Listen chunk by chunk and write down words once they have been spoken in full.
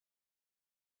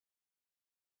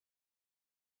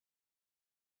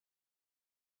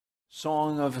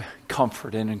Song of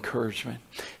comfort and encouragement.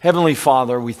 Heavenly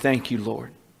Father, we thank you,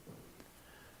 Lord,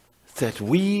 that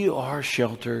we are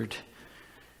sheltered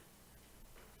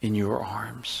in your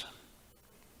arms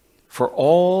for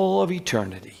all of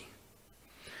eternity.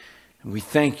 And we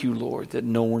thank you, Lord, that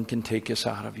no one can take us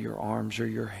out of your arms or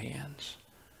your hands.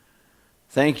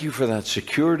 Thank you for that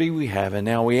security we have. And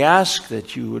now we ask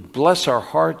that you would bless our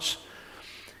hearts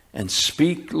and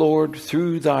speak, Lord,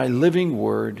 through thy living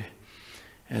word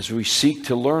as we seek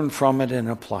to learn from it and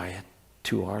apply it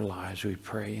to our lives, we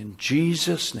pray. In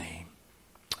Jesus' name,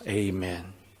 amen.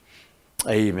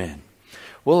 Amen.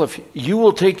 Well, if you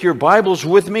will take your Bibles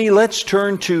with me, let's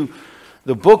turn to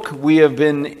the book we have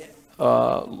been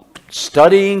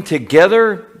studying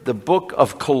together, the book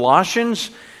of Colossians.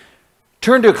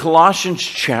 Turn to Colossians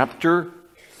chapter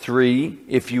 3,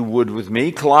 if you would with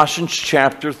me. Colossians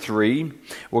chapter 3.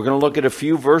 We're going to look at a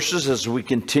few verses as we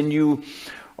continue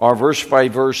our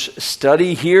verse-by-verse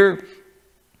study here.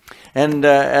 And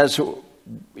as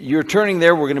you're turning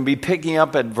there, we're going to be picking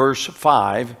up at verse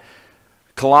 5.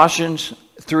 Colossians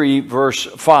 3, verse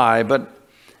 5. But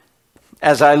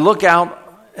as I look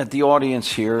out at the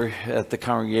audience here, at the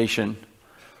congregation,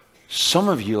 some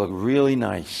of you look really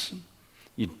nice.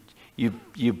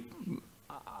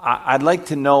 I'd like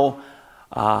to know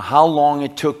how long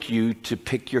it took you to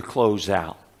pick your clothes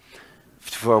out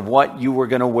for what you were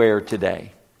going to wear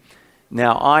today.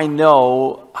 Now, I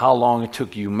know how long it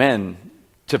took you men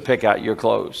to pick out your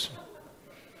clothes.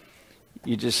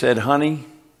 You just said, honey,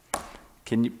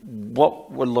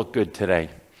 what would look good today?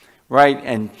 Right?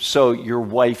 And so your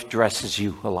wife dresses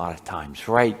you a lot of times,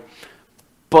 right?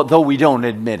 But though we don't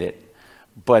admit it,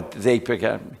 but they pick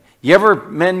out. You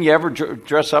ever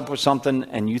dress up with something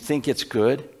and you think it's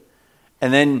good?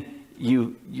 And then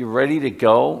you're ready to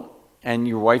go and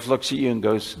your wife looks at you and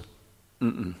goes,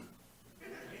 mm-mm.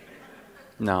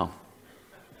 No.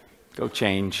 Go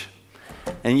change.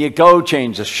 And you go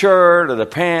change the shirt or the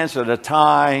pants or the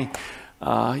tie.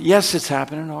 Yes, it's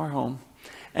happened in our home.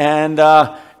 And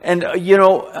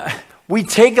we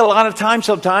take a lot of time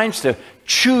sometimes to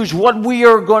choose what we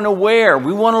are going to wear.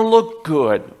 We want to look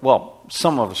good. Well,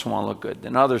 some of us want to look good.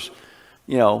 And others,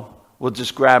 will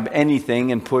just grab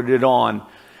anything and put it on.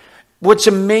 What's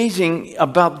amazing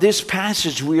about this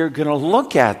passage we are going to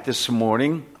look at this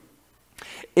morning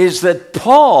is that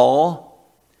Paul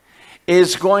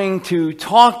is going to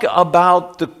talk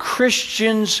about the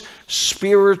Christian's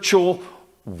spiritual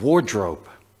wardrobe.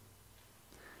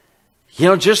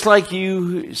 Just like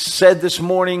you said this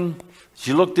morning, as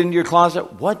you looked into your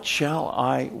closet, what shall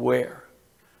I wear?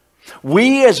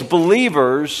 We as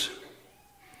believers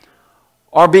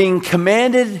are being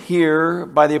commanded here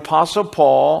by the Apostle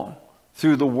Paul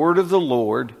through the word of the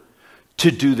Lord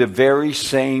to do the very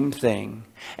same thing.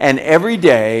 And every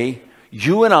day,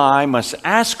 you and I must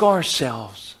ask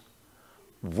ourselves,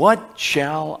 what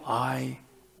shall I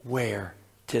wear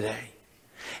today?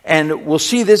 And we'll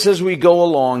see this as we go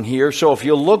along here. So if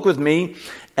you'll look with me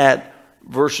at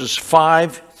verses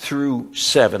 5 through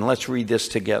 7. Let's read this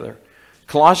together.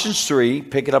 Colossians 3,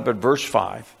 pick it up at verse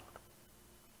 5.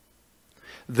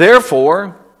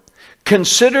 Therefore,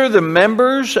 consider the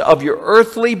members of your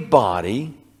earthly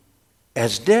body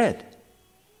as dead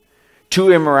to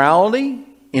immorality,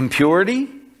 impurity,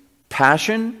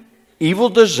 passion, evil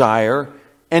desire,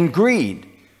 and greed,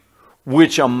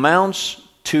 which amounts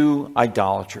to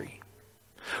idolatry.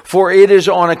 For it is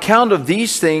on account of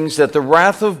these things that the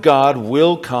wrath of God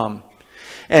will come.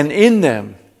 And in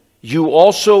them you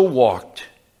also walked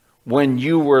when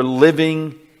you were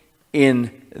living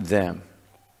in them.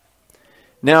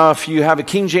 Now, if you have a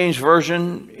King James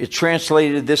Version, it's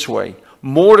translated this way.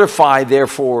 Mortify,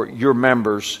 therefore, your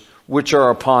members which are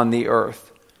upon the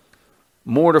earth.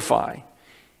 Mortify.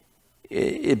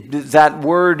 That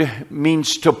word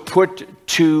means to put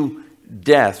to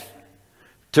death.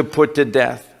 To put to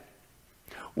death.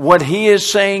 What he is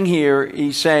saying here,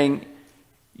 he's saying,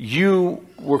 you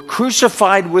were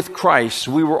crucified with Christ.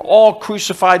 We were all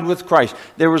crucified with Christ.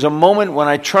 There was a moment when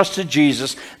I trusted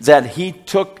Jesus that he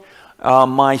took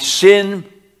my sin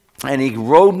and he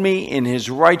robed me in his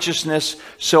righteousness.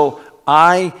 So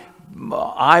I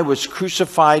was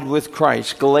crucified with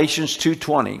Christ. Galatians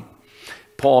 2:20.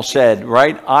 Paul said,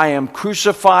 right? I am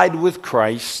crucified with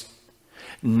Christ.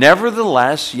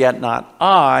 Nevertheless, yet not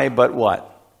I, but what?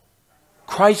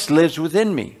 Christ lives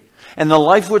within me. And the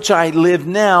life which I live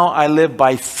now, I live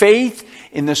by faith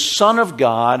in the Son of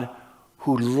God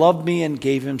who loved me and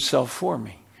gave himself for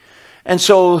me. And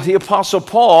so the Apostle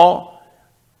Paul,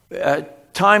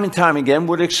 time and time again,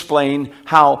 would explain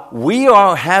how we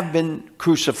have been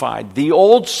crucified. The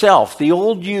old self, the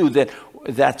old you that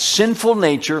that sinful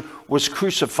nature was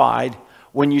crucified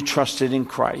when you trusted in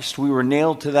Christ. We were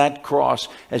nailed to that cross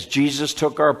as Jesus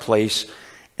took our place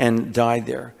and died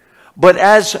there. But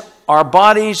as our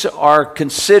bodies are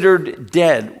considered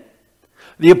dead,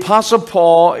 the Apostle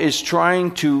Paul is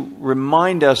trying to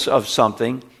remind us of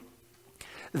something,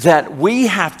 that we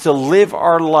have to live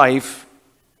our life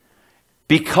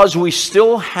because we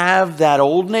still have that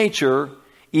old nature,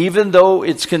 even though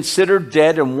it's considered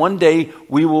dead, and one day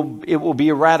it will be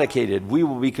eradicated. We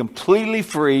will be completely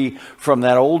free from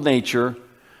that old nature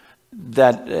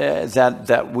that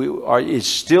is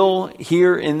still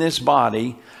here in this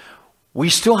body. We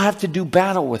still have to do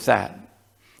battle with that,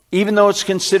 even though it's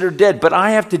considered dead. But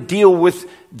I have to deal with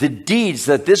the deeds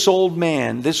that this old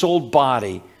man, this old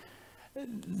body,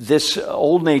 this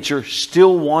old nature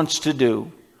still wants to do.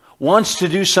 Wants to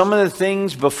do some of the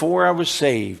things before I was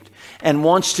saved, and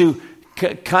wants to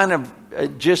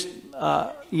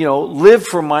live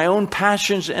for my own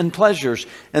passions and pleasures.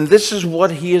 And this is what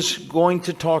he is going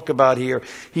to talk about here.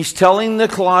 He's telling the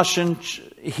Colossians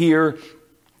here,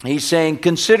 he's saying,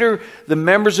 consider the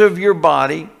members of your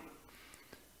body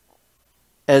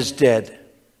as dead.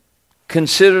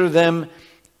 Consider them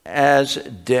as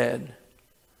dead.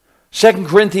 2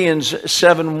 Corinthians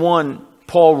 7:1,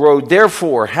 Paul wrote,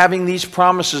 therefore, having these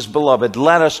promises, beloved,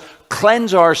 let us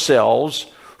cleanse ourselves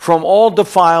from all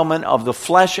defilement of the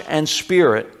flesh and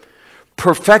spirit,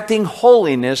 perfecting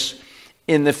holiness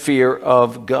in the fear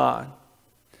of God.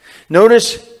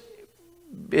 Notice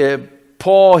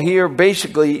Paul here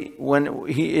basically, when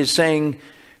he is saying,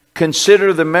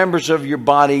 consider the members of your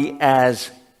body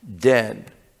as dead.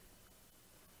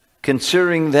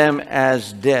 Considering them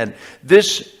as dead.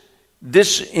 This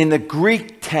in the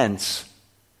Greek tense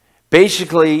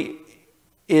basically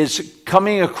is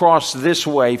coming across this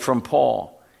way from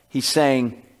Paul. He's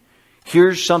saying,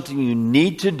 here's something you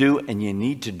need to do, and you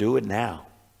need to do it now.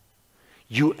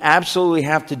 You absolutely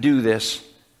have to do this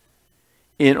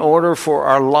in order for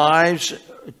our lives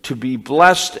to be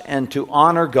blessed and to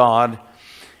honor God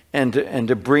and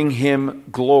to bring Him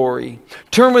glory.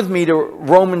 Turn with me to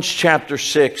Romans chapter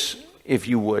 6, if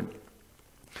you would.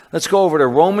 Let's go over to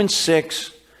Romans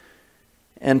 6.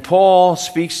 And Paul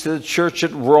speaks to the church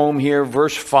at Rome here,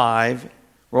 verse 5.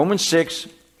 Romans 6,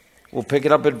 we'll pick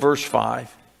it up at verse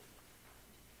 5.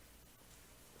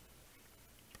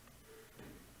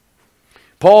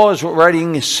 Paul is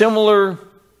writing a similar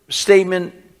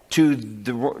statement to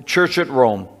the church at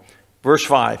Rome. Verse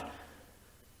 5.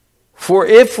 For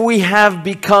if we have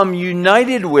become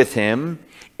united with him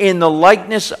in the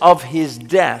likeness of his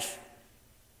death,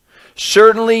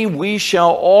 certainly we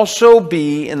shall also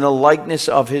be in the likeness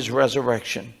of his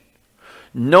resurrection.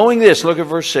 Knowing this, look at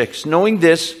verse 6. Knowing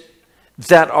this,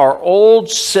 that our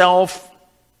old self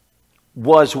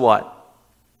was what?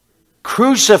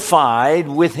 Crucified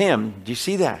with him. Do you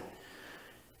see that?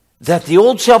 That the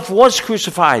old self was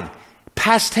crucified.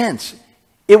 Past tense.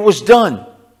 It was done.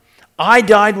 I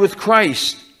died with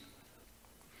Christ.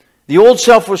 The old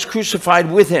self was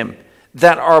crucified with him,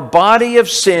 that our body of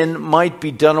sin might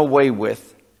be done away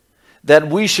with, that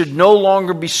we should no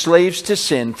longer be slaves to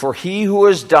sin, for he who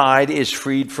has died is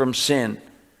freed from sin.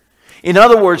 In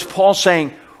other words, Paul's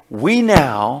saying, we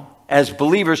now, as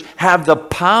believers, have the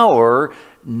power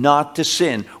not to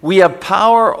sin. We have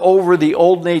power over the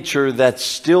old nature that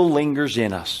still lingers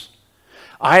in us.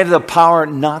 I have the power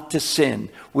not to sin,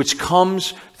 which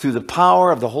comes through the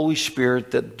power of the Holy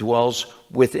Spirit that dwells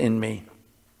within me.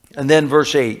 And then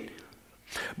verse 8.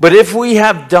 But if we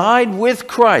have died with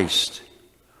Christ,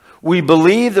 we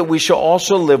believe that we shall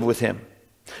also live with him.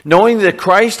 Knowing that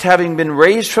Christ, having been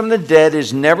raised from the dead,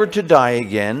 is never to die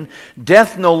again,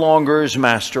 death no longer is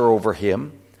master over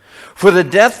him. For the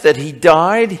death that he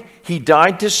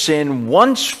died to sin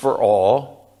once for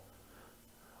all,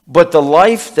 but the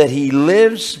life that he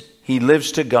lives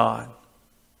to God.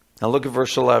 Now look at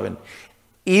verse 11.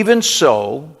 Even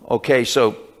so, okay,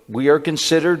 so we are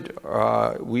considered,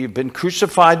 we have been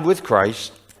crucified with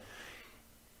Christ.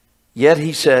 Yet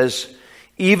he says,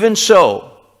 even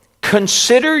so,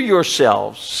 consider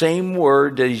yourselves, same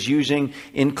word that he's using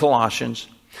in Colossians,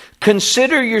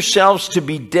 consider yourselves to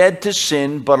be dead to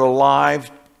sin, but alive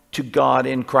to God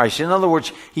in Christ. In other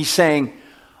words, he's saying,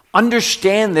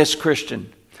 understand this,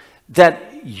 Christian,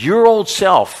 that your old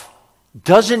self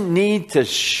doesn't need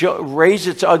to raise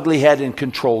its ugly head and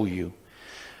control you.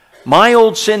 My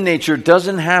old sin nature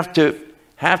doesn't have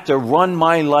to run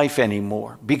my life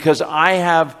anymore, because I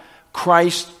have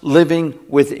Christ living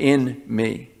within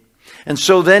me. And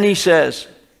so then he says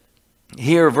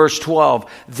here, verse 12,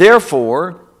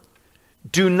 therefore,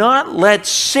 do not let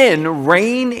sin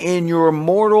reign in your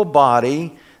mortal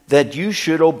body, that you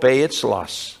should obey its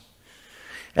lusts.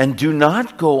 And do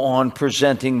not go on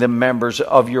presenting the members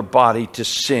of your body to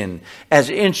sin as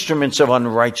instruments of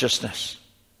unrighteousness,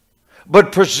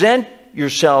 but present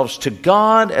yourselves to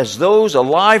God as those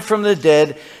alive from the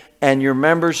dead, and your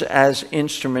members as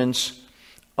instruments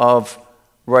of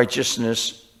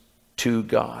righteousness to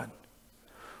God.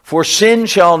 For sin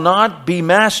shall not be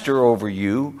master over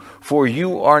you, for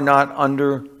you are not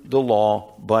under the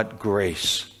law, but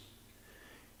grace.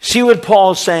 See what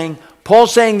Paul is saying?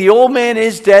 Paul's saying the old man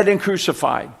is dead and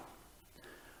crucified.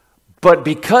 But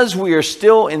because we are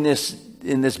still in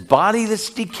this body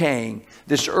that's decaying,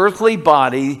 this earthly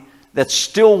body that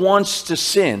still wants to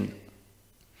sin,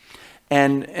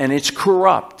 and it's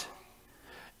corrupt,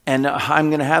 and I'm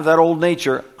going to have that old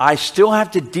nature, I still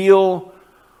have to deal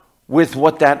with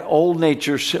what that old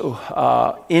nature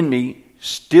in me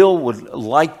still would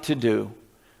like to do.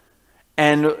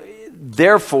 And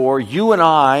therefore, you and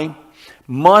I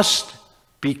must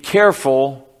be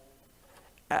careful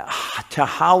to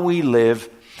how we live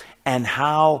and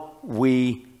how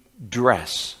we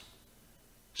dress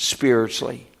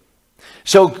spiritually.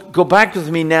 So go back with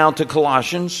me now to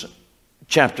Colossians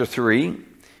chapter 3.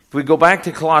 If we go back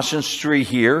to Colossians 3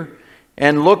 here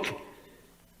and look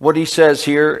what he says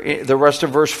here, the rest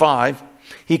of verse 5.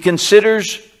 He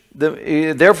considers,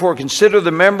 therefore consider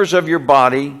the members of your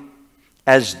body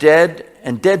as dead,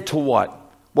 and dead to what?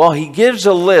 Well, he gives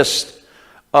a list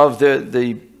of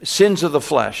the sins of the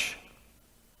flesh.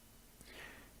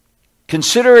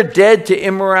 Consider it dead to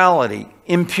immorality,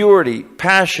 impurity,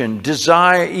 passion,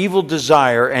 desire, evil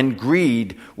desire, and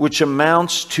greed, which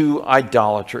amounts to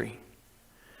idolatry.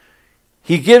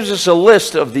 He gives us a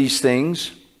list of these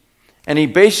things, and he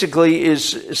basically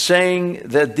is saying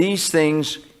that these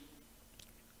things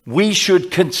we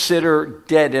should consider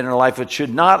dead in our life. It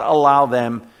should not allow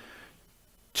them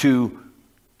to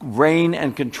reign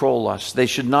and control us. They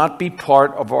should not be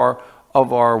part of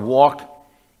our walk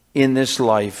in this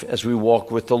life as we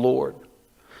walk with the Lord.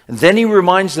 And then he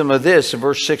reminds them of this in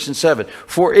verse 6 and 7.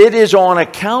 For it is on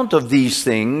account of these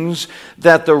things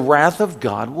that the wrath of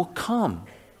God will come.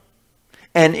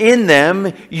 And in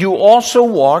them you also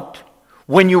walked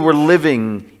when you were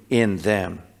living in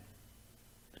them.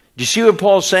 Do you see what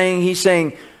Paul's saying? He's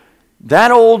saying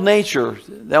that old nature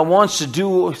that wants to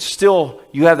do still,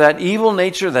 you have that evil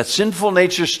nature, that sinful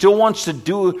nature still wants to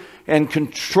do and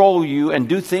control you and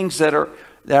do things that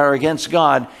are against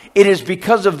God. It is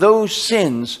because of those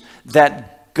sins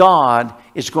that God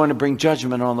is going to bring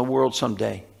judgment on the world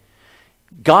someday.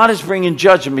 God is bringing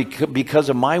judgment because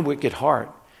of my wicked heart.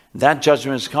 That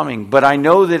judgment is coming. But I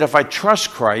know that if I trust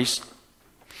Christ,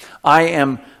 I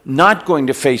am not going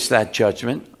to face that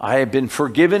judgment. I have been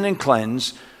forgiven and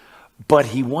cleansed, but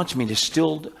he wants me to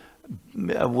still,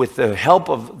 with the help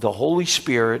of the Holy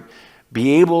Spirit,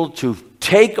 be able to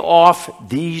take off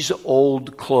these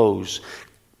old clothes.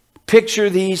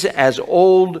 Picture these as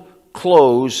old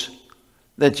clothes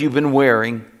that you've been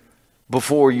wearing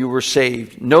before you were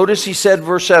saved. Notice he said,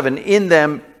 verse 7, in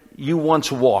them you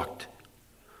once walked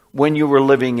when you were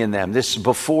living in them. This is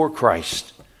before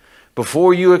Christ.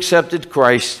 Before you accepted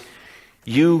Christ,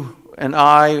 you and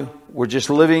I were just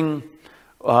living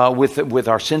with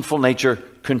our sinful nature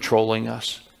controlling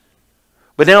us.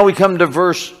 But now we come to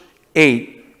verse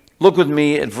 8. Look with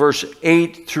me at verse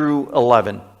 8 through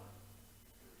 11.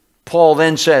 Paul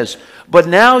then says, but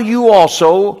now you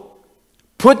also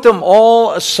put them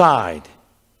all aside.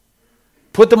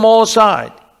 Put them all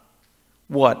aside.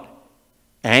 What?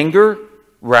 Anger,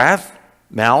 wrath,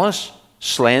 malice,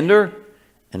 slander,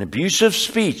 and abusive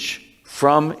speech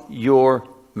from your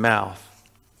mouth.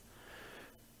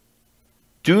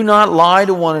 Do not lie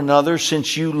to one another,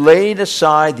 since you laid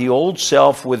aside the old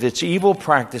self with its evil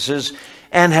practices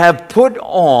and have put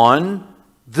on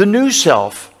the new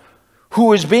self,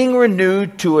 who is being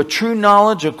renewed to a true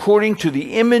knowledge according to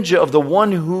the image of the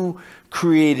one who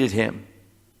created him.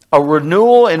 A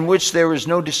renewal in which there is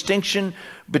no distinction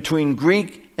between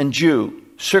Greek and Jew,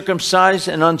 circumcised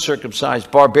and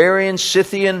uncircumcised, barbarian,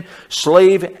 Scythian,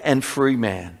 slave and free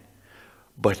man.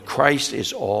 But Christ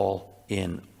is all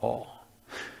in all.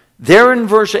 There in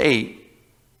verse 8,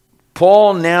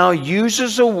 Paul now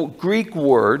uses a Greek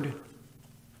word.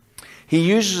 He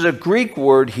uses a Greek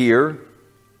word here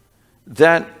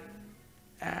that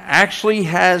actually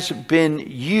has been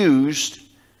used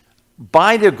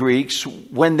by the Greeks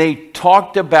when they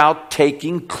talked about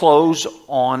taking clothes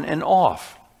on and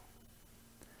off.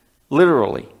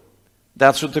 Literally.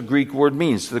 That's what the Greek word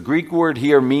means. The Greek word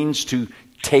here means to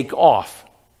take off.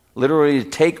 Literally to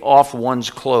take off one's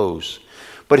clothes.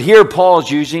 But here Paul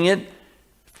is using it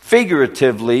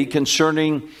figuratively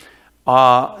concerning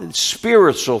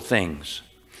spiritual things.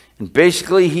 And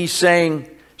basically he's saying,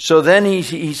 so then he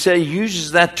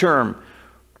uses that term,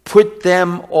 put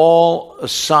them all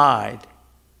aside.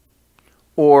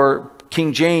 Or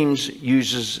King James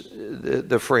uses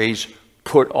the phrase,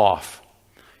 put off.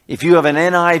 If you have an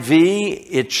NIV,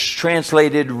 it's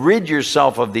translated, rid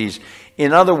yourself of these.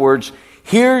 In other words,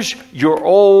 here's your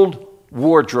old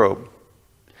wardrobe.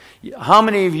 How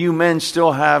many of you men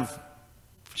still have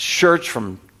shirts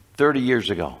from 30 years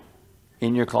ago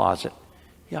in your closet?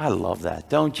 Yeah, I love that,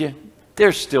 don't you?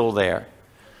 They're still there.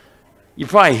 You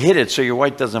probably hid it so your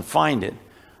wife doesn't find it.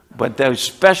 But those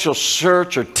special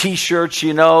shirts or T-shirts,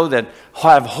 that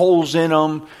have holes in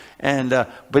them, and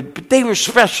but they were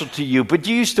special to you. But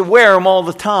you used to wear them all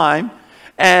the time,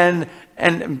 and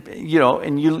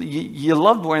you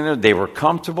loved wearing them. They were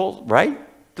comfortable, right?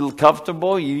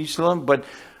 Comfortable. You used to love them,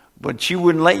 but she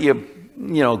wouldn't let you,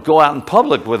 go out in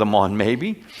public with them on,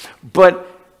 maybe. But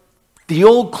the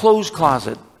old clothes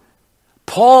closet.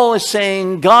 Paul is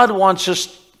saying God wants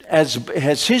us as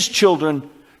his children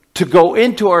to go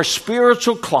into our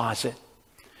spiritual closet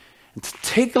and to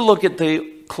take a look at the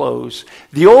clothes.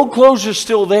 The old clothes are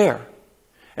still there.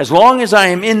 As long as I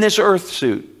am in this earth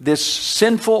suit, this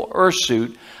sinful earth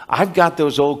suit, I've got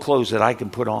those old clothes that I can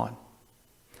put on.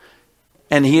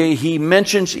 And he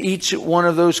mentions each one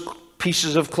of those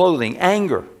pieces of clothing.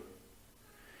 Anger.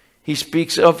 He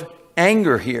speaks of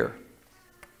anger here.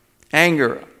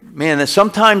 Anger. Man,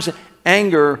 sometimes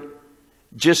anger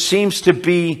just seems to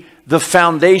be the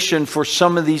foundation for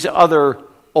some of these other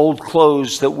old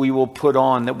clothes that we will put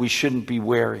on that we shouldn't be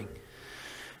wearing.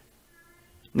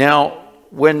 Now,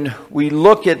 when we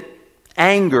look at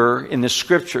anger in the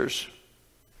scriptures,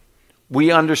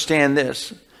 we understand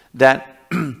this, that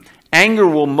anger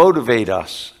will motivate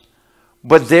us,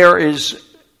 but there is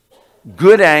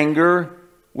good anger,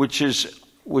 which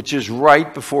is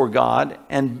right before God,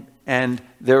 and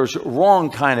there's wrong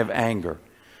kind of anger.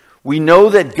 We know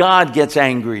that God gets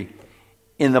angry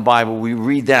in the Bible. We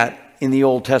read that in the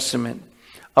Old Testament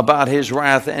about his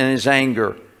wrath and his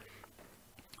anger.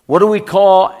 What do we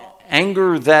call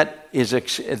anger that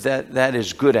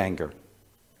is good anger?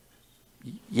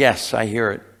 Yes, I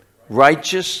hear it.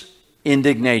 Righteous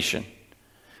indignation.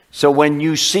 So when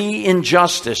you see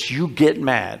injustice, you get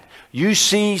mad. You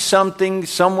see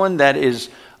someone that is,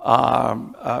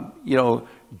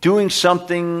 doing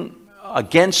something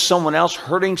against someone else,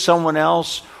 hurting someone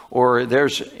else, or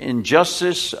there's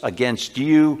injustice against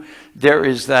you,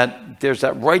 there's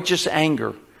that righteous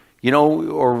anger,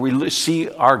 or we see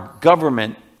our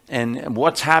government and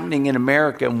what's happening in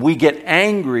America, and we get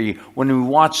angry when we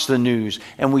watch the news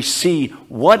and we see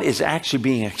what is actually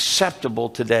being acceptable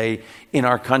today in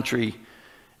our country,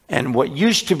 and what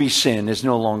used to be sin is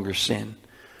no longer sin.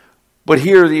 But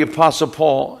here the Apostle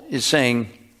Paul is saying,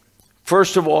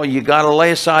 first of all, you got to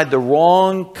lay aside the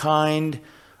wrong kind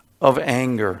of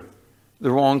anger.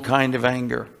 The wrong kind of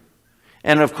anger.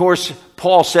 And of course,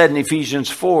 Paul said in Ephesians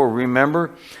 4,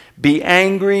 remember, be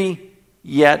angry,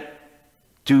 yet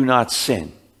do not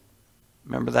sin.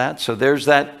 Remember that? So there's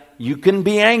that. You can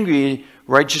be angry,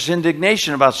 righteous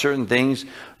indignation about certain things,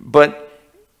 but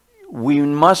we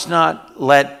must not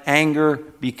let anger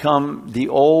become the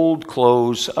old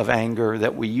clothes of anger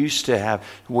that we used to have,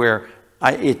 where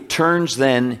it turns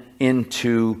then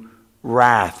into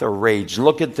wrath or rage.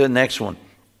 Look at the next one.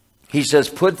 He says,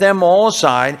 put them all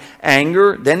aside,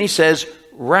 anger. Then he says,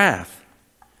 wrath.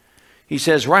 He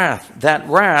says, wrath. That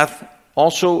wrath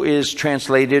also is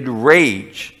translated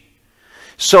rage.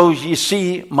 So you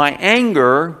see, my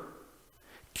anger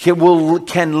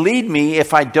can lead me,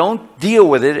 if I don't deal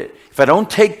with it, if I don't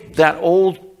take that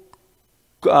old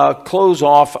clothes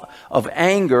off of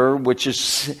anger, which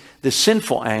is the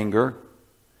sinful anger,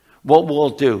 what will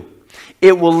it do?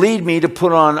 It will lead me to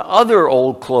put on other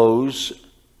old clothes,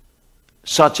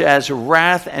 such as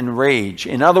wrath and rage.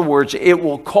 In other words, it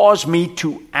will cause me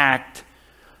to act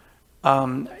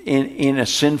in a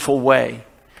sinful way.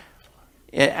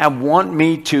 I want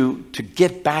me to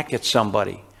get back at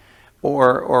somebody,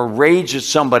 or rage at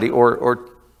somebody, or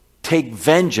take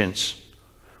vengeance,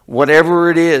 whatever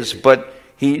it is. But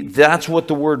that's what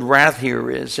the word wrath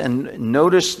here is. And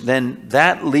notice then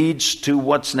that leads to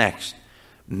what's next.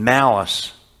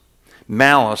 Malice.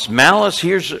 Malice. Malice,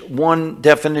 here's one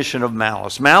definition of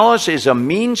malice. Malice is a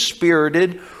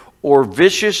mean-spirited or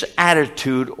vicious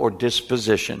attitude or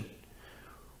disposition,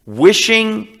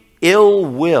 wishing ill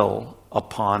will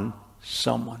upon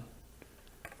someone.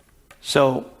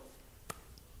 So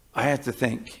I have to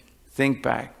think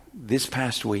back this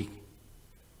past week.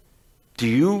 Do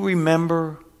you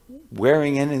remember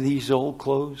wearing any of these old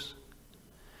clothes?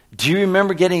 Do you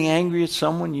remember getting angry at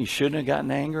someone you shouldn't have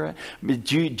gotten angry at?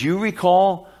 Do you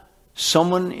recall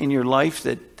someone in your life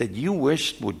that you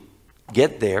wished would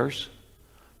get theirs?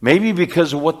 Maybe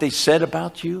because of what they said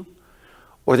about you,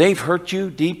 or they've hurt you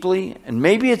deeply, and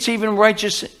maybe it's even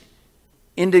righteous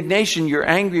indignation. You're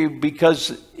angry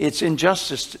because it's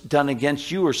injustice done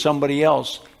against you or somebody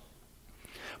else.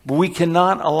 But we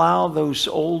cannot allow those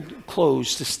old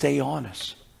clothes to stay on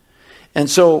us. And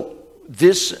so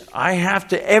I have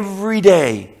to every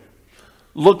day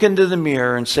look into the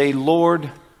mirror and say, Lord,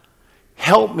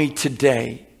 help me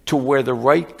today to wear the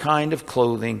right kind of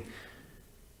clothing.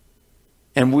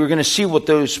 And we're going to see what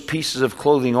those pieces of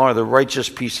clothing are, the righteous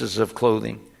pieces of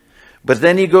clothing. But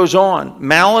then he goes on.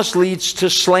 Malice leads to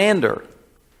slander.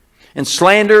 And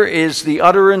slander is the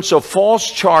utterance of false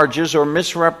charges or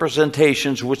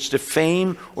misrepresentations which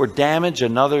defame or damage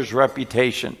another's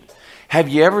reputation. Have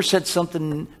you ever said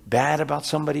something bad about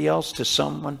somebody else to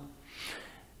someone?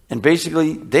 And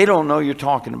basically, they don't know you're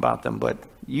talking about them, but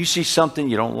you see something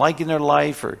you don't like in their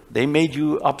life, or they made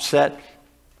you upset.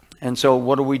 And so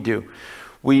what do?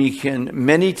 We can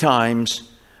many times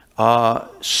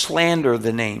slander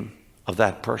the name of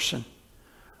that person.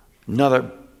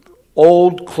 Another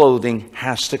old clothing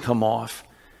has to come off.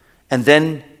 And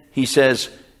then he says,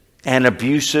 an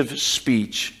abusive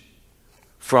speech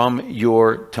from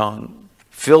your tongue.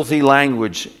 Filthy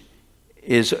language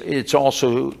it's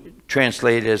also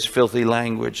translated as filthy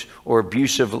language or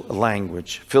abusive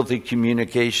language, filthy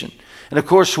communication. And of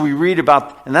course we read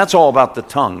about, and that's all about the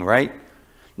tongue, right?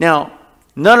 Now,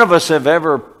 none of us have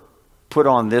ever put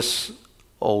on this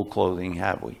old clothing,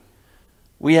 have we?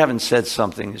 We haven't said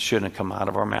something that shouldn't have come out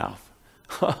of our mouth.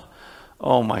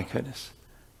 Oh my goodness.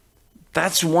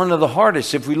 That's one of the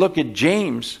hardest. If we look at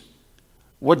James,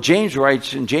 what James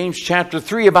writes in James chapter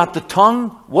 3 about the tongue,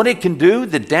 what it can do,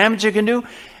 the damage it can do.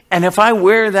 And if I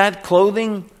wear that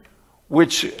clothing,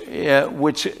 which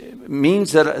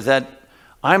means that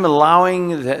I'm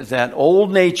allowing that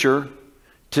old nature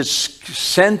to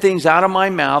send things out of my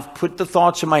mouth, put the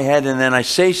thoughts in my head, and then I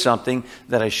say something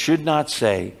that I should not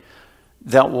say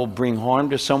that will bring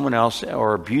harm to someone else,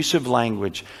 or abusive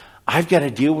language, I've got to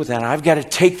deal with that. I've got to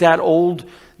take that old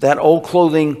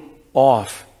clothing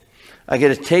off. I got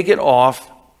to take it off.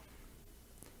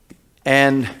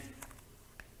 And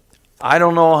I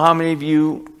don't know how many of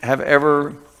you have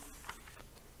ever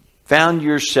found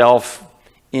yourself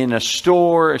in a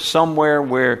store somewhere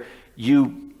where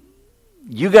you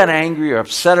got angry or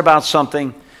upset about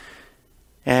something,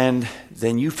 and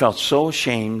then you felt so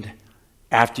ashamed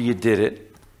after you did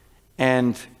it,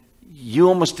 and you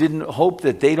almost didn't hope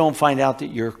that they don't find out that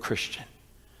you're a Christian.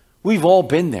 We've all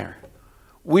been there.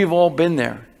 We've all been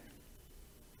there.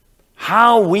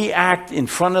 How we act in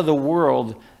front of the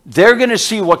world, they're going to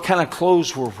see what kind of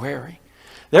clothes we're wearing.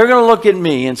 They're going to look at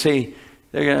me and say,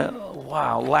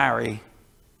 wow, Larry,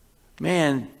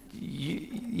 man,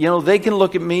 you know, they can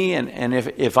look at me, and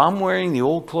if I'm wearing the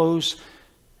old clothes,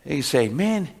 they can say,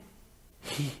 man,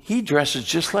 he dresses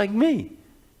just like me.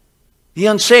 The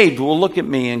unsaved will look at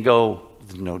me and go,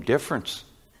 there's no difference.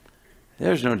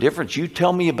 There's no difference. You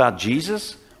tell me about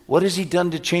Jesus? What has he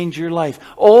done to change your life?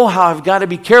 Oh, how I've got to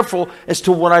be careful as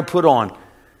to what I put on.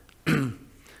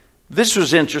 This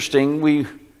was interesting.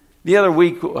 The other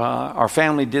week, our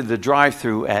family did the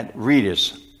drive-through at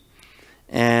Rita's.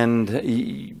 And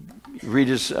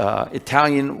Rita's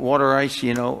Italian water ice,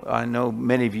 you know, I know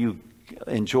many of you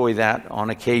enjoy that on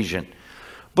occasion.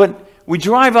 But we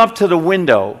drive up to the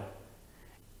window,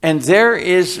 and there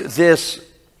is this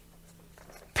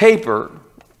paper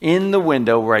in the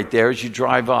window right there as you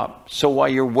drive up. So while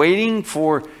you're waiting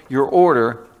for your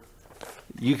order,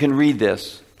 you can read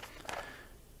this.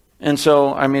 And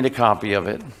so I made a copy of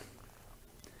it.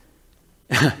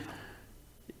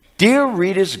 Dear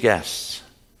Rita's guests,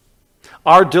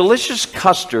 our delicious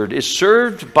custard is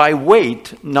served by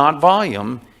weight, not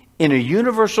volume, in a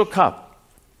universal cup.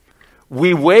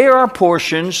 We weigh our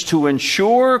portions to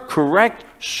ensure correct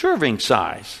serving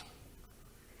size.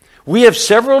 We have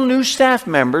several new staff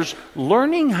members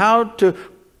learning how to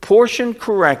portion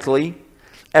correctly,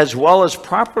 as well as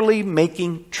properly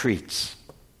making treats.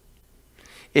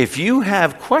 If you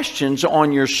have questions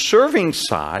on your serving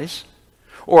size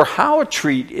or how a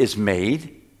treat is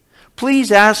made,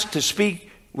 please ask to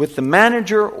speak with the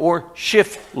manager or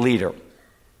shift leader.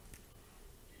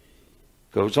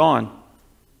 Goes on.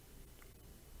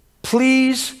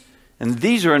 Please, and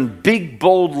these are in big,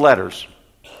 bold letters,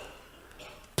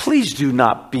 please do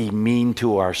not be mean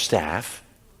to our staff.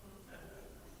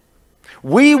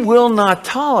 We will not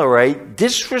tolerate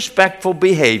disrespectful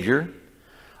behavior,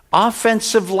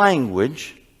 offensive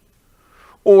language,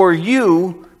 or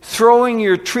you throwing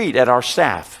your treat at our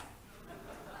staff.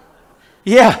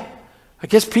 Yeah, I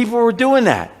guess people were doing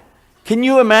that. Can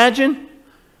you imagine?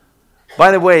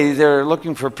 By the way, they're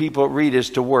looking for people at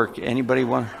Rita's to work. Anybody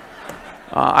want?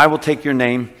 I will take your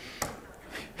name.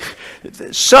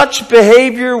 Such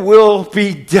behavior will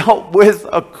be dealt with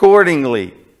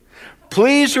accordingly.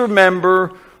 Please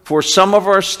remember, for some of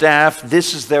our staff,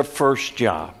 this is their first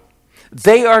job.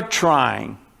 They are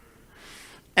trying.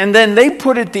 And then they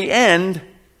put at the end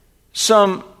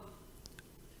some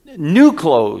new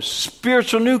clothes,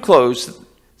 spiritual new clothes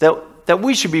that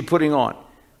we should be putting on.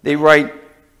 They write,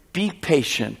 be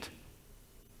patient,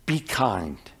 be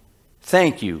kind.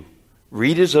 Thank you,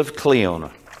 Rita's of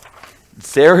Cleona.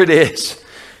 There it is.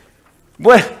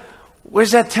 What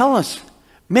does that tell us?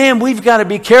 Man, we've got to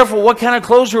be careful what kind of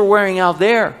clothes we're wearing out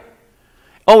there.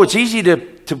 Oh, it's easy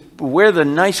to wear the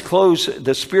nice clothes,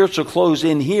 the spiritual clothes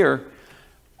in here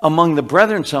among the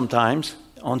brethren sometimes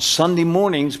on Sunday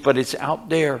mornings, but it's out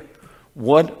there.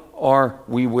 What are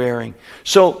we wearing?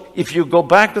 So if you go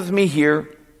back with me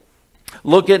here,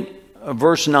 look at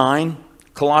verse 9,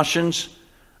 Colossians,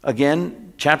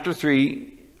 again, chapter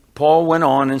 3. Paul went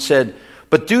on and said,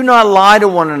 but do not lie to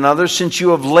one another, since you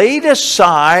have laid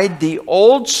aside the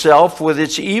old self with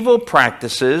its evil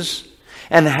practices,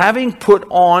 and having put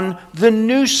on the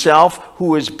new self,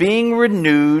 who is being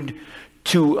renewed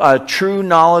to a true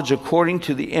knowledge according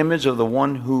to the image of the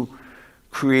one who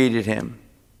created him.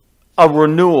 A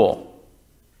renewal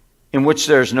in which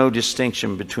there is no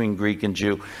distinction between Greek and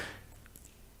Jew.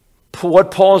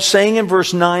 What Paul is saying in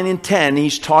verse 9 and 10,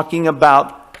 he's talking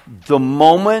about the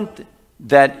moment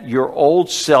that your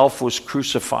old self was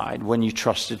crucified when you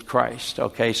trusted Christ.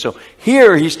 Okay, so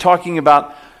here he's talking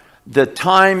about the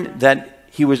time that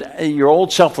your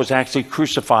old self was actually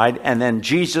crucified, and then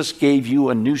Jesus gave you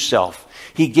a new self.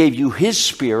 He gave you his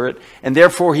spirit, and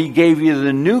therefore he gave you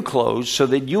the new clothes so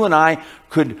that you and I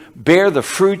could bear the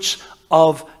fruits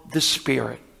of the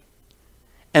Spirit.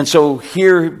 And so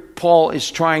here Paul is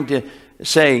trying to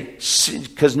say,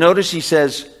 because notice he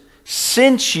says,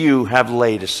 since you have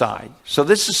laid aside. So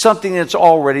this is something that's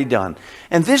already done.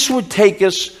 And this would take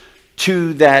us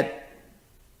to that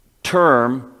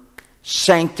term,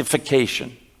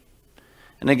 sanctification.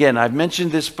 And again, I've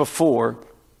mentioned this before,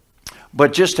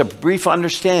 but just a brief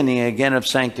understanding again of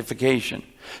sanctification.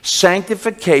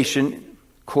 Sanctification,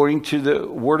 according to the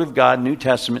Word of God, New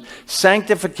Testament,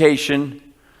 sanctification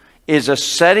is a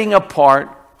setting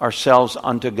apart ourselves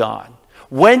unto God.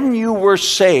 When you were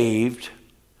saved,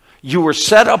 you were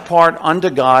set apart unto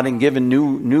God and given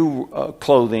new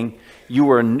clothing. You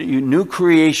were a new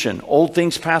creation. Old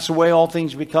things pass away, all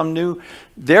things become new.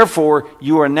 Therefore,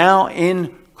 you are now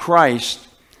in Christ.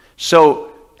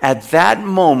 So at that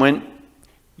moment,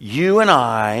 you and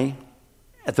I,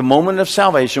 at the moment of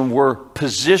salvation, were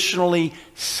positionally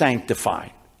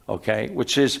sanctified. Okay?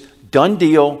 Which is done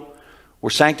deal.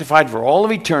 We're sanctified for all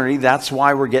of eternity. That's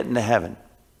why we're getting to heaven.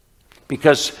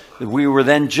 Because we were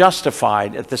then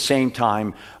justified at the same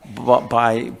time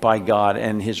by God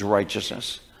and his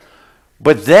righteousness.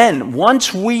 But then,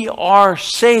 once we are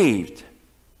saved,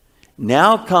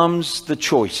 now comes the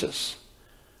choices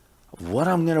of what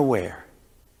I'm going to wear.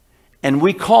 And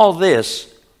we call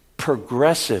this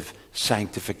progressive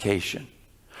sanctification.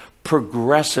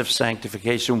 Progressive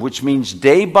sanctification, which means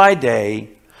day by day,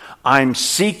 I'm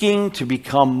seeking to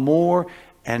become more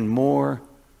and more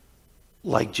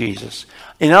like Jesus.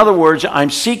 In other words, I'm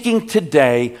seeking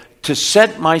today to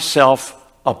set myself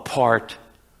apart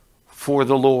for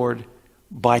the Lord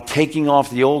by taking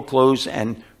off the old clothes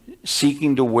and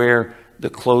seeking to wear the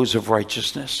clothes of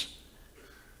righteousness.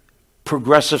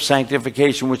 Progressive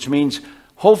sanctification, which means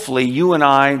hopefully you and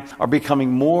I are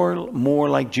becoming more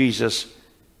like Jesus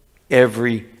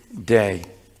every day.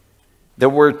 That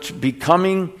we're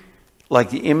becoming like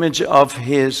the image of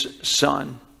his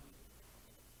Son.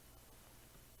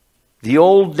 The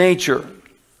old nature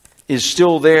is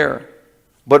still there.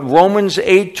 But Romans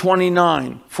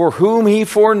 8:29, for whom he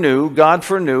foreknew, God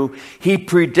foreknew, he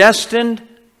predestined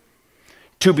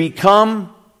to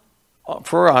become,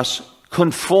 for us,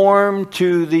 conformed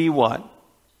to the what?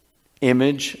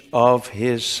 Image of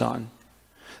his Son.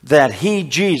 That he,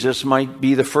 Jesus, might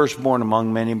be the firstborn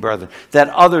among many brethren. That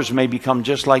others may become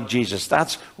just like Jesus.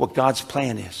 That's what God's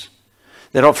plan is.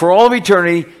 That for all of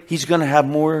eternity, he's going to have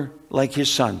more like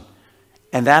his Son.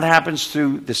 And that happens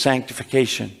through the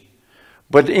sanctification.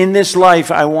 But in this life,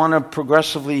 I want to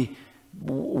progressively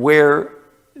wear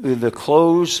the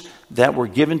clothes that were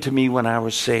given to me when I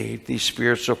was saved, these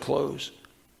spiritual clothes.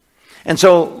 And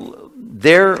so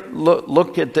there,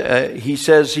 look at,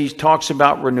 he talks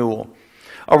about renewal.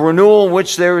 a renewal in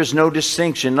which there is no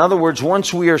distinction. In other words,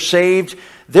 once we are saved,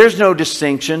 there's no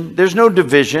distinction, there's no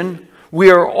division.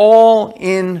 We are all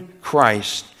in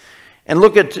Christ. And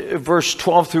look at verse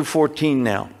 12 through 14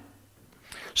 now.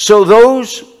 So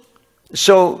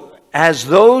as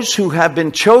those who have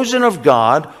been chosen of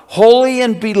God, holy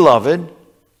and beloved,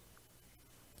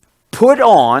 put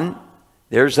on,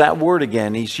 there's that word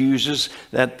again. He uses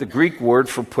the Greek word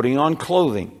for putting on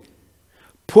clothing.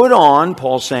 Put on,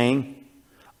 Paul's saying,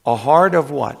 a heart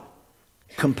of what?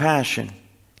 Compassion,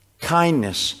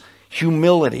 kindness,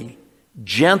 humility,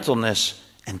 gentleness,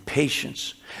 and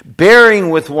patience,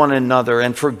 bearing with one another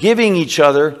and forgiving each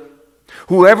other.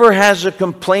 Whoever has a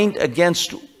complaint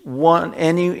against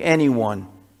anyone,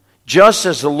 just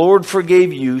as the Lord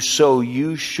forgave you, so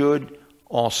you should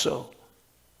also.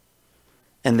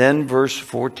 And then verse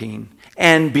 14.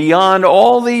 And beyond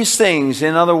all these things,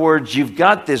 in other words, you've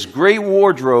got this great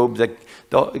wardrobe that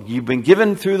you've been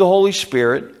given through the Holy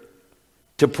Spirit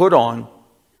to put on.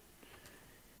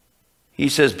 He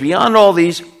says, beyond all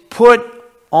these, put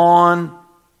on,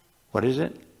 what is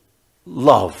it?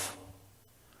 Love,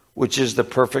 which is the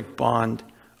perfect bond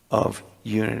of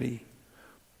unity.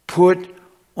 Put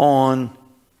on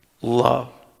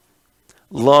love.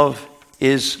 Love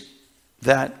is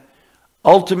that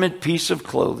ultimate piece of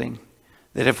clothing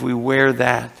that if we wear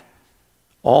that,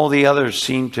 all the others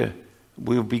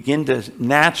we'll begin to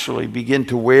naturally begin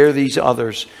to wear these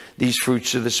others, these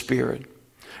fruits of the Spirit.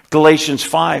 Galatians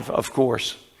 5, of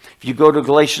course. If you go to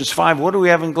Galatians 5, what do we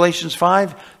have in Galatians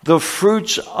 5? The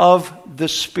fruits of the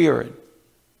Spirit.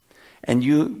 And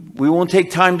we won't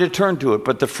take time to turn to it,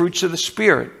 but the fruits of the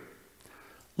Spirit: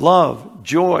 love,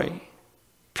 joy,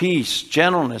 peace,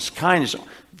 gentleness, kindness.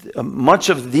 Much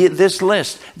of this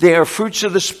list, they are fruits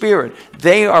of the Spirit.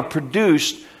 They are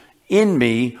produced in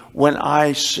me when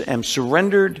I am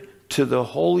surrendered to the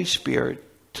Holy Spirit,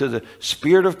 to the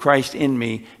Spirit of Christ in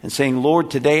me, and saying,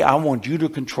 Lord, today I want you to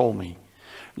control me.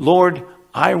 Lord,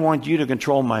 I want you to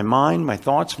control my mind, my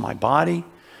thoughts, my body,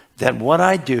 that what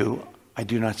I do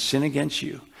not sin against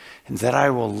you, and that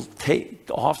I will take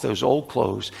off those old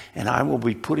clothes and I will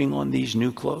be putting on these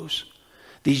new clothes.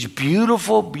 These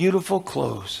beautiful, beautiful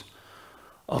clothes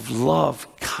of love,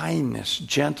 kindness,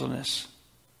 gentleness,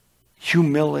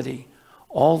 humility,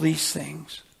 all these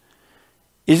things.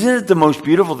 Isn't it the most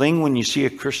beautiful thing when you see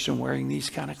a Christian wearing these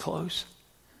kind of clothes?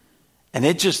 And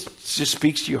it just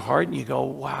speaks to your heart and you go,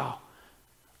 wow,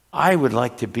 I would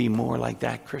like to be more like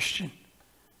that Christian.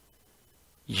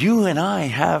 You and I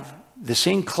have the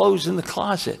same clothes in the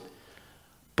closet.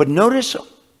 But notice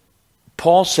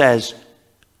Paul says,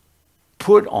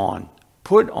 put on,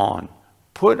 put on,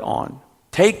 put on,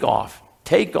 take off,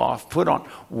 put on.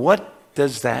 What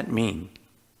does that mean?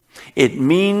 It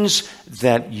means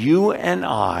that you and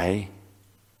I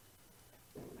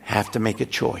have to make a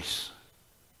choice.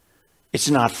 It's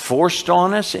not forced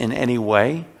on us in any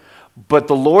way, but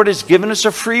the Lord has given us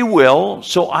a free will,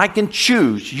 so I can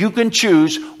choose. You can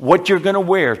choose what you're going to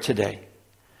wear today.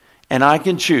 And I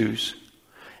can choose.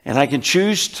 And I can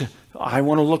choose I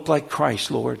want to look like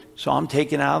Christ, Lord. So I'm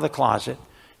taking out of the closet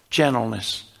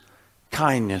gentleness,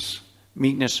 kindness,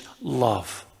 meekness,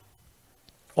 love.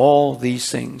 All these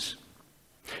things.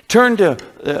 Turn to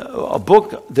a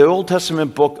book, the Old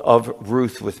Testament book of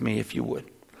Ruth with me, if you would.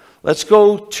 Let's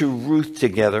go to Ruth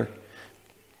together.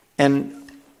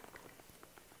 And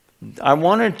I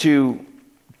wanted to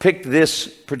pick this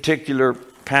particular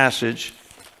passage.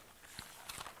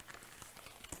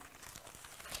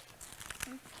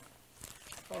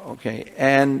 Okay,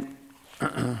 and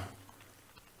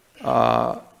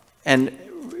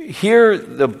here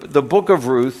the book of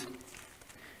Ruth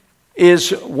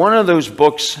is one of those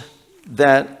books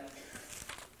that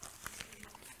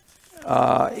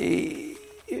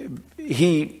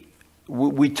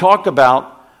we talk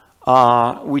about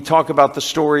the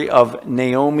story of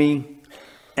Naomi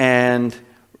and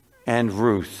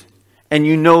Ruth, and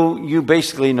you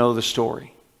basically know the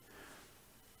story.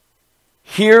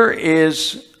 Here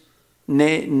is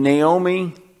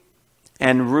Naomi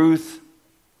and Ruth,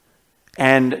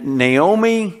 and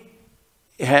Naomi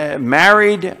had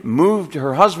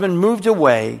her husband moved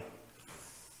away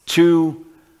to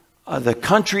the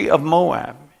country of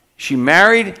Moab. She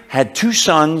married, had 2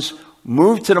 sons,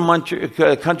 moved to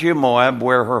the country of Moab,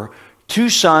 where her 2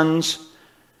 sons,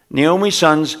 Naomi's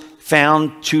sons,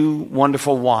 found 2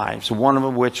 wonderful wives, one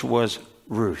of which was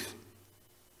Ruth.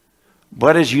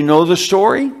 But as you know the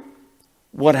story,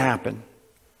 what happened?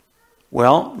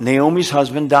 Well, Naomi's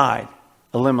husband died,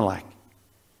 Elimelech.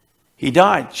 He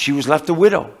died. She was left a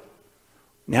widow.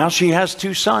 Now she has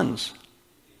 2 sons.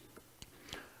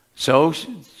 So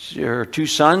her 2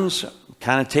 sons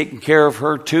kind of taken care of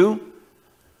her too.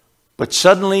 But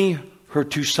suddenly her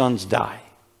 2 sons die.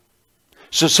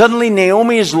 So suddenly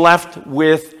Naomi is left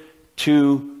with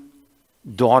 2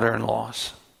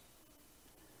 daughter-in-laws.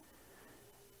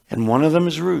 And one of them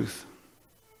is Ruth.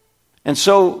 And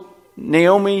so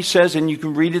Naomi says, and you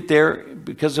can read it there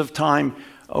because of time.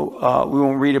 We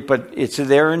won't read it, but it's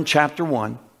there in chapter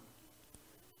 1.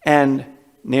 And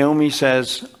Naomi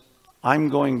says, I'm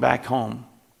going back home,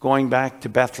 going back to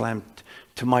Bethlehem,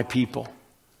 to my people.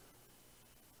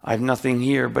 I have nothing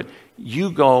here, but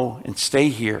you go and stay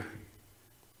here.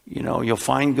 You know, you'll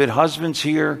find good husbands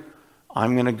here.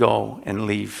 I'm going to go and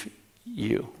leave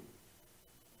you.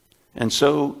 And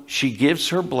so she gives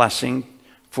her blessing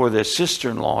for the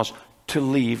sister-in-laws to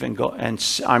leave and go,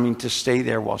 to stay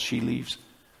there while she leaves.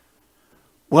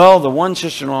 Well, the one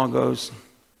sister-in-law goes,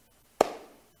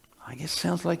 I guess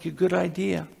sounds like a good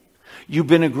idea. You've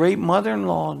been a great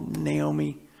mother-in-law,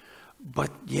 Naomi,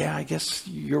 but yeah, I guess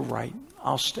you're right.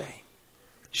 I'll stay.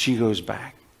 She goes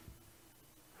back.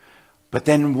 But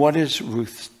then what does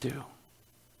Ruth do?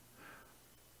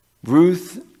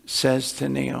 Ruth says to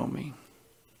Naomi,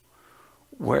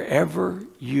 wherever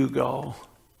you go,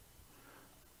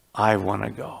 I want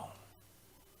to go.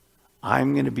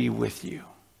 I'm going to be with you.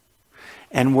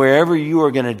 And wherever you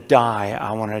are going to die,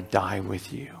 I want to die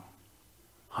with you.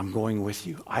 I'm going with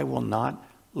you. I will not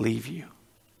leave you.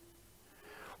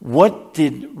 What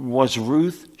was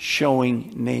Ruth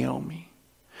showing Naomi?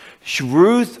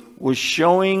 Ruth was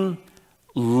showing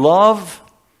love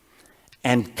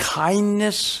and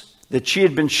kindness that she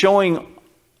had been showing,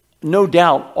 no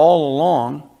doubt, all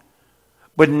along.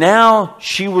 But now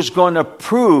she was going to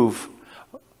prove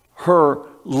her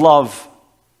love.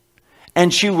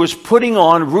 And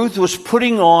Ruth was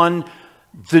putting on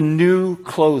the new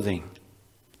clothing.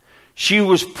 She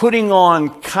was putting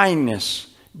on kindness,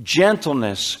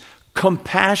 gentleness,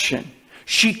 compassion.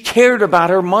 She cared about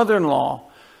her mother-in-law.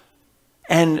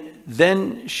 And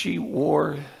then she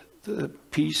wore the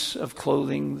piece of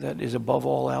clothing that is above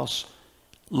all else,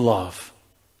 love.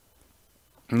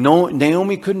 No,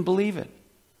 Naomi couldn't believe it.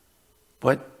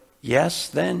 But yes,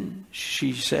 then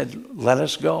she said, let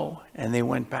us go. And they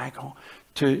went back home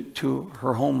to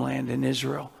her homeland in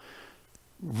Israel.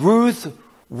 Ruth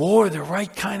wore the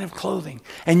right kind of clothing.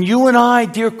 And you and I,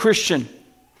 dear Christian,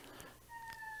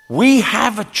 we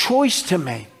have a choice to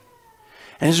make.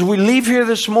 And as we leave here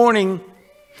this morning,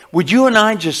 would you and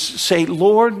I just say,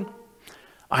 Lord,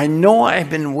 I know I've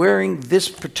been wearing this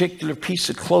particular piece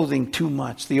of clothing too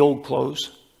much, the old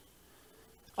clothes.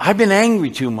 I've been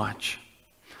angry too much.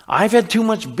 I've had too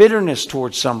much bitterness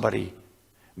towards somebody.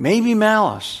 Maybe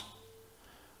malice.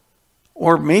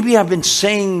 Or maybe I've been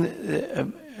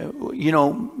saying,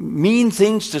 mean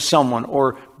things to someone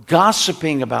or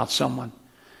gossiping about someone.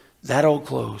 That old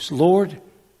clothes. Lord,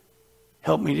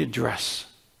 help me to dress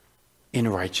in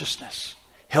righteousness.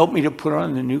 Help me to put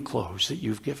on the new clothes that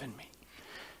you've given me.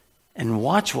 And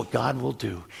watch what God will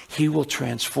do. He will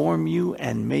transform you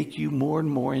and make you more and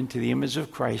more into the image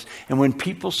of Christ. And when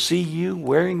people see you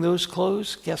wearing those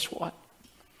clothes, guess what?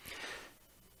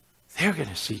 They're going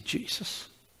to see Jesus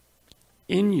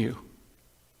in you,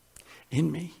 in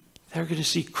me. They're going to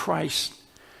see Christ.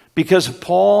 Because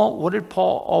Paul, what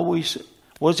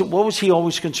was he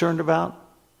always concerned about?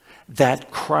 That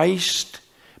Christ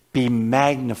be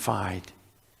magnified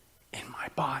in my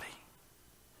body.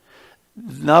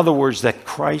 In other words, that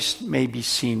Christ may be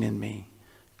seen in me.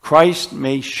 Christ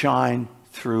may shine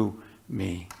through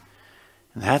me.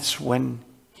 And that's when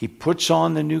he puts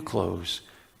on the new clothes,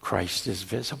 Christ is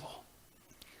visible.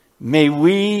 May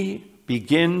we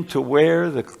begin to wear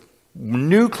the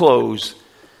new clothes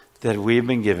that we have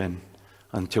been given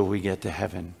until we get to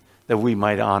heaven, that we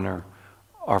might honor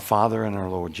our Father and our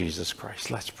Lord Jesus Christ.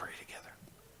 Let's pray together.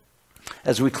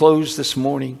 As we close this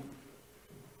morning,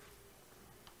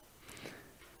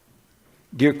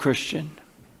 dear Christian,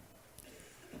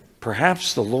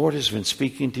 perhaps the Lord has been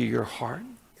speaking to your heart,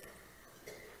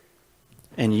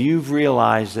 and you've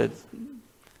realized that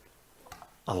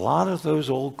a lot of those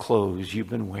old clothes you've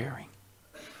been wearing,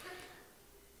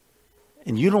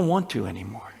 and you don't want to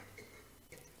anymore.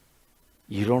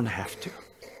 You don't have to.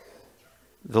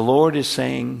 The Lord is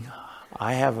saying,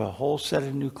 I have a whole set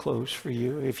of new clothes for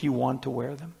you if you want to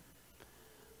wear them.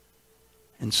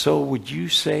 And so would you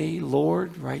say,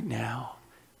 Lord, right now,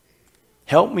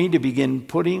 help me to begin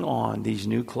putting on these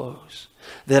new clothes,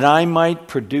 that I might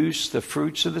produce the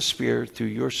fruits of the Spirit through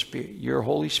your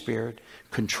Holy Spirit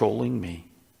controlling me.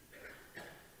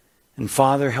 And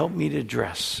Father, help me to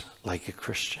dress like a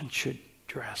Christian should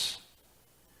dress,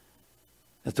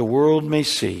 that the world may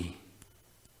see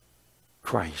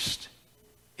Christ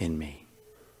in me.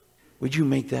 Would you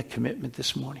make that commitment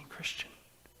this morning, Christian?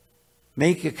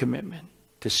 Make a commitment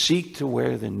to seek to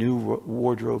wear the new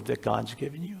wardrobe that God's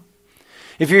given you.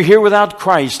 If you're here without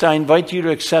Christ, I invite you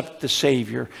to accept the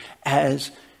Savior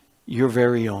as your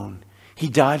very own. He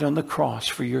died on the cross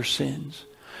for your sins.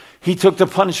 He took the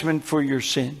punishment for your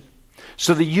sin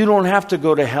so that you don't have to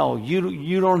go to hell.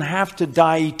 You don't have to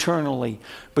die eternally,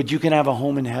 but you can have a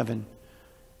home in heaven.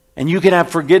 And you can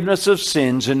have forgiveness of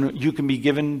sins, and you can be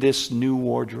given this new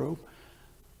wardrobe.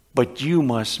 But you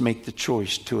must make the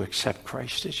choice to accept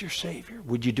Christ as your Savior.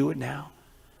 Would you do it now?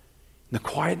 In the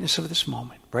quietness of this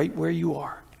moment, right where you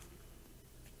are.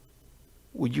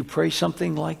 Would you pray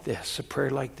something like this, a prayer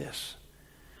like this?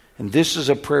 And this is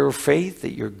a prayer of faith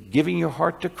that you're giving your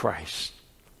heart to Christ.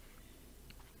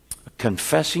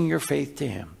 Confessing your faith to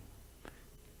Him.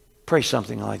 Pray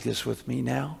something like this with me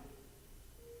now.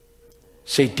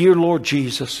 Say, "Dear Lord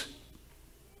Jesus,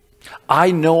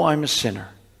 I know I'm a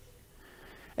sinner.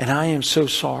 And I am so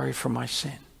sorry for my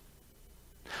sin.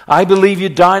 I believe you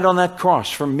died on that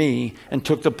cross for me and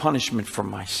took the punishment for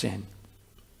my sin.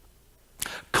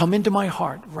 Come into my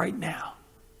heart right now.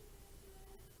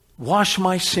 Wash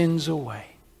my sins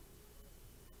away.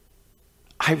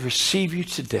 I receive you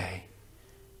today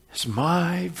as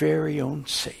my very own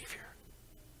Savior.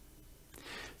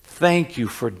 Thank you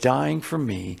for dying for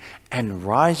me and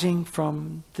rising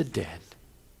from the dead,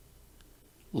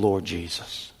 Lord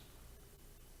Jesus."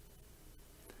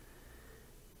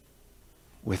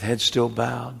 With head still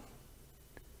bowed,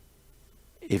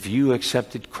 if you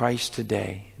accepted Christ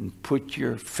today and put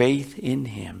your faith in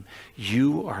Him,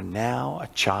 you are now a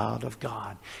child of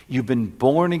God. You've been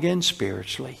born again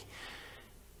spiritually.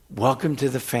 Welcome to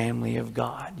the family of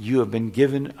God. You have been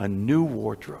given a new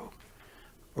wardrobe,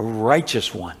 a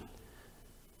righteous one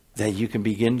that you can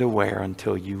begin to wear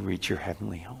until you reach your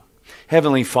heavenly home.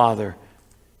 Heavenly Father,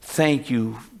 thank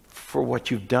you for what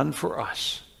you've done for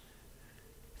us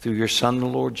through your Son, the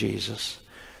Lord Jesus.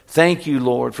 Thank you,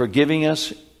 Lord, for giving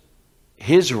us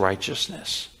His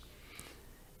righteousness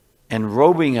and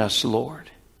robing us,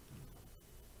 Lord,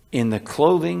 in the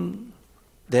clothing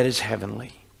that is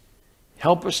heavenly.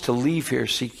 Help us to leave here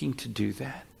seeking to do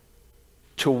that,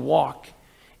 to walk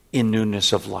in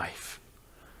newness of life,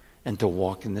 and to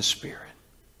walk in the Spirit.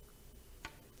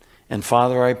 And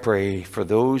Father, I pray for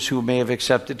those who may have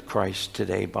accepted Christ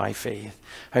today by faith.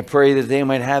 I pray that they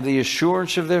might have the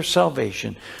assurance of their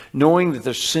salvation, knowing that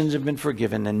their sins have been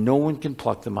forgiven and no one can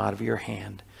pluck them out of your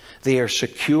hand. They are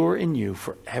secure in you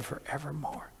forever,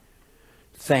 evermore.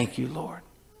 Thank you, Lord,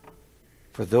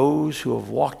 for those who have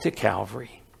walked to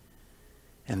Calvary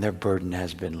and their burden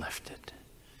has been lifted.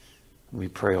 We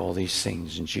pray all these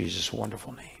things in Jesus'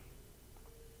 wonderful name.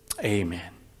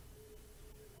 Amen.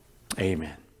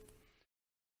 Amen.